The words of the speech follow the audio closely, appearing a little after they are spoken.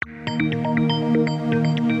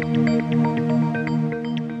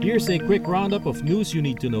Here's a quick roundup of news you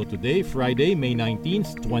need to know today, Friday, May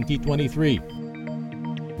 19th, 2023.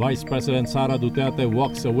 Vice President Sara Duterte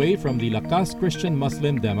walks away from the Lakas Christian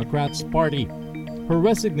Muslim Democrats Party. Her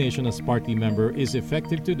resignation as party member is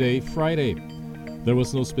effective today, Friday. There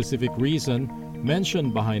was no specific reason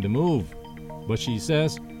mentioned behind the move, but she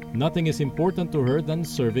says nothing is important to her than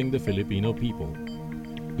serving the Filipino people.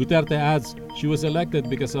 Duterte adds she was elected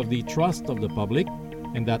because of the trust of the public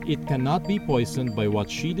and that it cannot be poisoned by what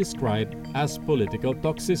she described as political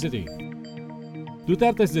toxicity.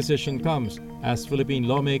 Duterte's decision comes as Philippine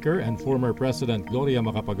lawmaker and former President Gloria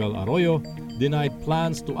Macapagal Arroyo denied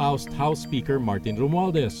plans to oust House Speaker Martin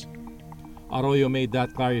Romualdez. Arroyo made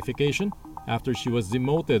that clarification after she was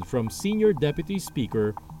demoted from Senior Deputy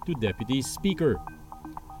Speaker to Deputy Speaker.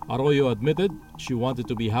 Arroyo admitted she wanted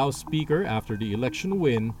to be House Speaker after the election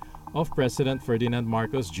win of President Ferdinand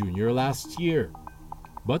Marcos Jr. last year.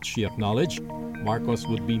 But she acknowledged Marcos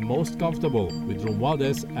would be most comfortable with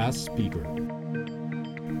Romualdez as Speaker.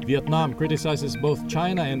 Vietnam criticizes both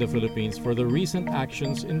China and the Philippines for the recent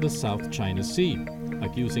actions in the South China Sea,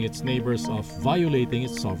 accusing its neighbors of violating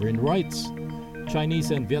its sovereign rights.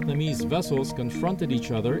 Chinese and Vietnamese vessels confronted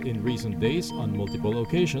each other in recent days on multiple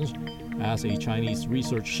occasions as a Chinese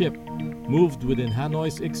research ship moved within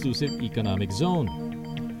Hanoi's exclusive economic zone.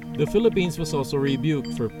 The Philippines was also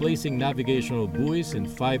rebuked for placing navigational buoys in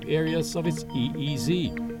 5 areas of its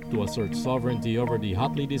EEZ to assert sovereignty over the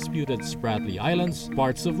hotly disputed Spratly Islands,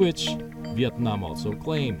 parts of which Vietnam also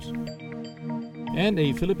claims. And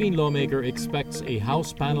a Philippine lawmaker expects a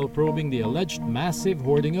House panel probing the alleged massive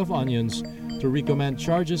hoarding of onions to recommend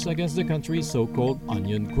charges against the country's so-called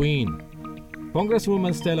Onion Queen.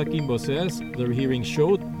 Congresswoman Stella Quimbo says their hearing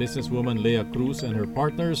showed businesswoman Lea Cruz and her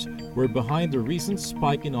partners were behind the recent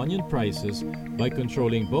spike in onion prices by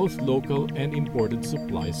controlling both local and imported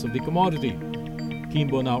supplies of the commodity.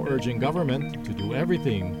 Quimbo now urging government to do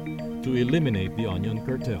everything to eliminate the onion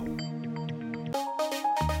cartel.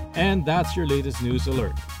 And that's your latest news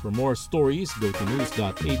alert. For more stories, go to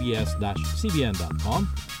news.abs-cbn.com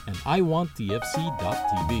and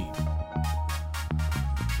iwanttfc.tv.